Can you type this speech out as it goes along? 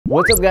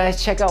What's up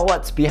guys, check out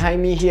what's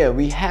behind me here.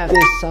 We have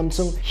this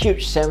Samsung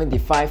huge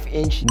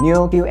 75-inch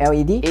Neo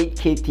QLED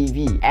 8K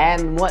TV,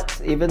 and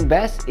what's even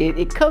best,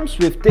 it comes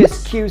with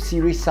this Q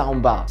series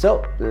soundbar.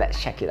 So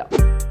let's check it out.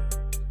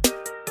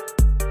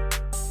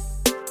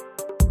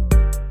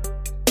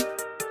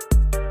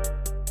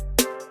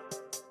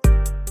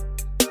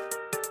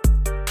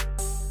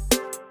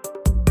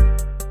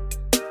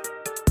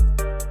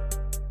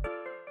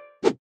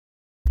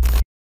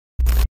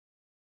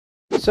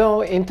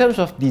 So in terms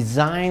of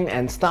design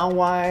and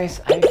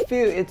style-wise, I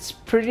feel it's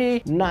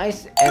pretty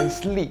nice and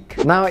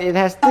sleek. Now it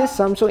has this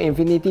Samsung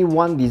Infinity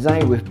 1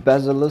 design with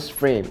bezel-less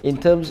frame. In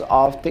terms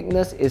of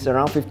thickness, it's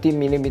around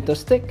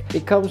 15mm thick.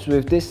 It comes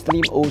with this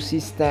slim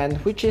OC stand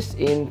which is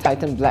in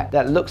Titan Black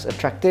that looks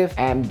attractive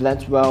and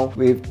blends well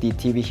with the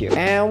TV here.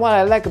 And what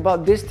I like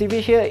about this TV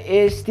here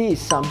is the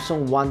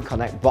Samsung One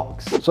Connect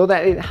box, so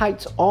that it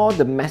hides all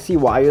the messy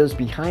wires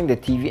behind the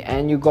TV,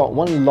 and you got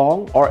one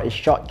long or a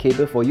short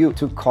cable for you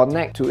to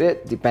connect to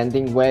it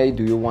depending where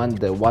do you want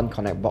the One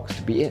Connect box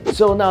to be in.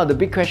 So now the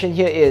big question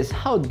here is,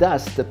 how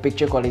does the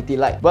picture quality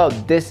like? Well,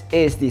 this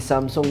is the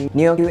Samsung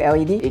Neo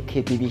QLED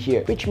 8K TV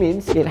here, which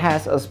means it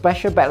has a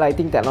special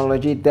backlighting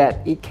technology that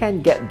it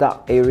can get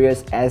dark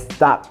areas as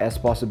dark as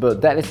possible.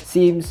 That it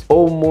seems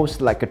almost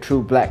like a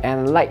true black,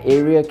 and light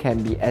area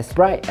can be as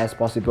bright as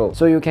possible.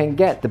 So you can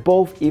get the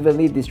both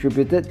evenly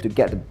distributed to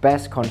get the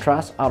best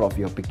contrast out of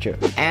your picture.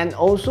 And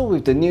also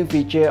with the new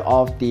feature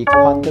of the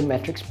Quantum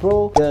Matrix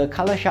Pro, the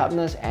color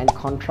sharpness and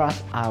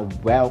contrast are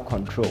well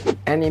controlled.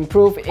 An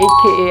improved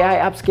 8K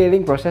AI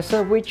Upscaling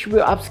Processor which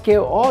will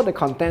upscale all the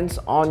contents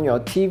on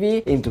your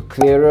TV into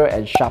clearer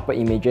and sharper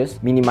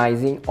images,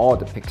 minimizing all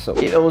the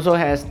pixels. It also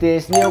has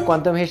this Neo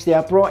Quantum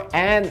HDR Pro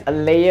and a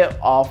layer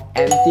of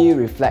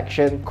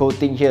anti-reflection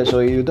coating here,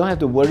 so you don't have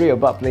to worry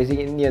about placing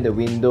it near the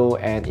window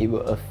and it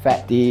will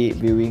affect the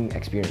viewing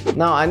experience.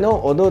 Now I know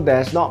although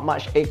there's not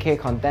much 8K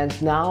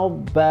contents now,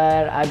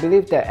 but I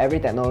believe that every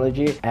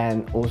technology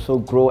and also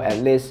grow at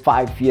least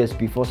 5 years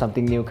before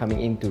something new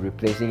coming into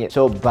replacing it.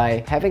 So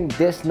by having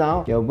this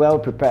now, you're well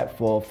prepared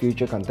for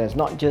future contents,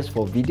 not just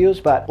for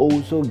videos but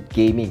also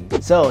gaming.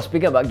 So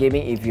speaking about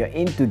gaming, if you're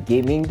into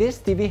gaming, this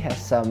TV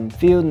has some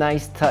few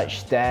nice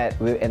touch that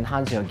will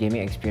enhance your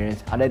gaming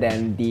experience other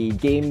than the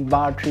Game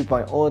Bar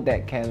 3.0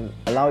 that can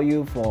allow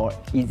you for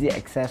easy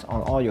access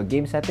on all your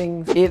game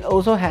settings. It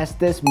also has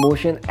this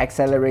Motion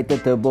Accelerator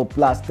Turbo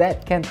Plus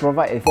that can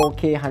provide a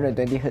 4K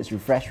 120Hz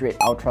refresh rate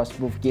ultra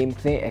smooth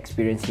gameplay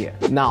experience here.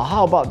 Now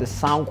how about the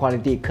sound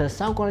quality? Because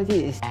sound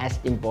quality is as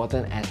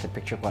important as the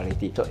picture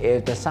quality. So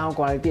if the sound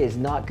quality is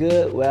not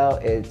good, well,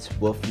 it's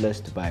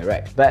worthless to buy,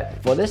 right?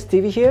 But for this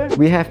TV here,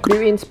 we have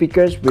built-in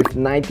speakers with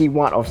 90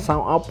 watt of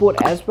sound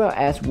output as well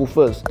as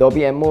woofers,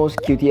 Dolby Atmos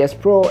QTS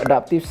Pro,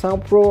 Adaptive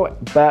Sound Pro.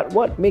 But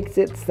what makes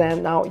it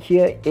stand out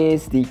here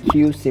is the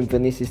Q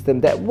Symphony system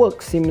that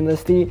works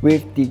seamlessly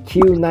with the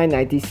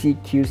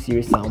QN800C Q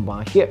series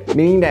soundbar here.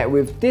 Meaning that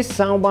with this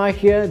soundbar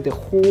here, the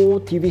whole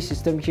TV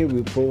system here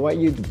will provide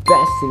you the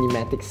best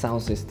cinematic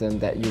sound system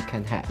that you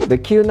can have. The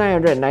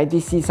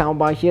QN900C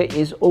soundbar here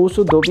is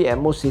also Dolby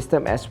Atmos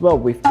System as well,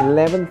 with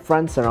 11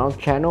 front surround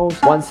channels,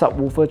 1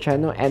 subwoofer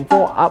channel and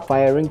 4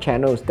 Upfiring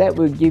channels that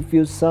will give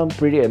you some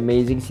pretty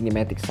amazing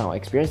cinematic sound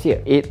experience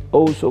here. It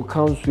also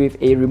comes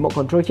with a remote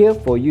control here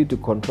for you to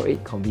control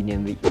it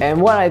conveniently.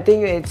 And what I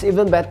think it's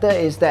even better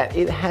is that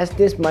it has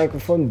this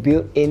microphone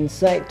built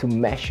inside to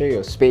measure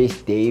your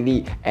space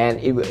daily, and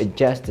it will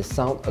adjust the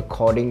sound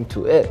according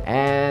to it.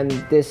 And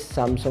this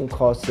Samsung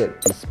calls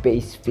it the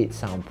Space Fit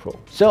Sound Pro.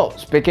 So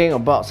speaking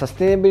about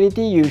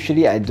sustainability,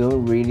 usually I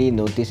don't really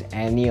notice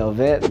any of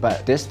it,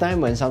 but this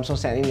time when Samsung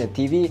sent in the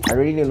TV, I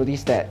really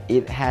noticed that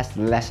it has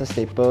lesser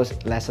staples,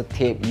 lesser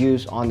tape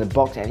used on the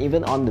box, and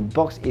even on the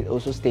box it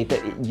also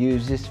stated it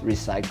uses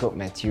recycled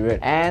material.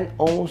 And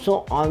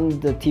also on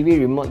the TV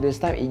remote this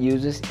time, it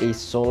uses a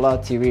solar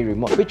TV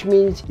remote, which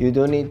means you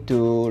don't need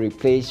to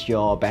replace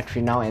your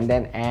battery now and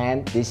then,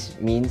 and this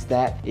means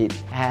that it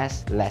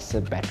has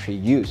lesser battery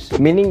use,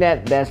 meaning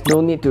that there's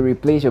no need to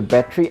replace your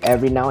battery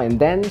every now and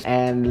then,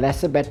 and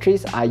lesser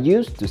batteries are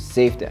used to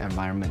save the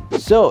environment.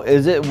 So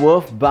is it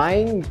worth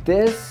buying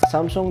this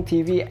Samsung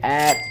TV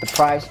at the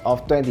price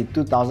of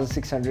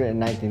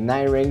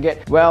 22,699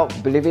 ringgit? Well,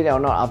 believe it or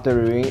not, after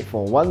reviewing it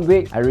for 1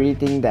 week, I really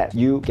think that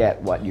you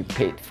get what you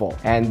paid for.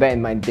 And bear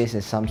in mind, this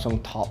is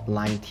Samsung top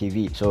line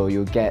TV, so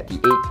you get the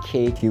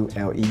 8K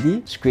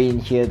QLED screen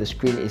here. The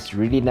screen is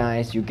really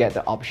nice. You get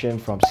the option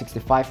from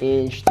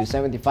 65-inch to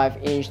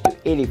 75-inch to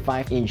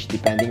 85-inch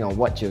depending on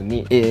what you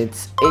need.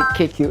 It's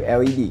 8K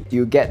QLED.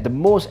 You get the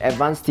most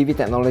advanced TV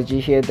technology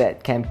here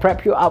that can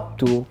prep you up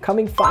to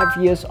coming 5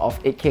 years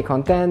of 8K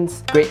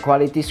contents. Great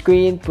quality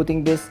screen.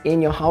 Putting this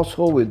in your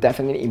household will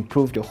definitely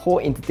improve the whole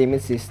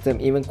entertainment system,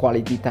 even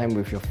quality time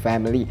with your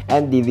family,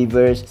 and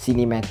delivers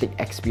cinematic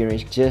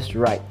experience just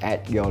right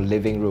at your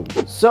living room.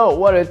 So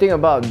what do you think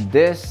about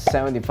this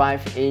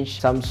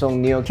 75-inch Samsung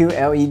Neo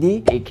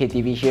QLED 8K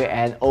TV here,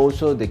 and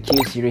also the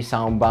Q series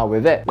soundbar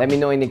with it? Let me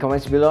know in the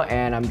comments below,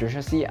 and I'm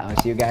Joshua C. I'll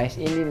see you guys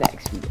in the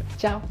next video.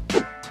 Ciao!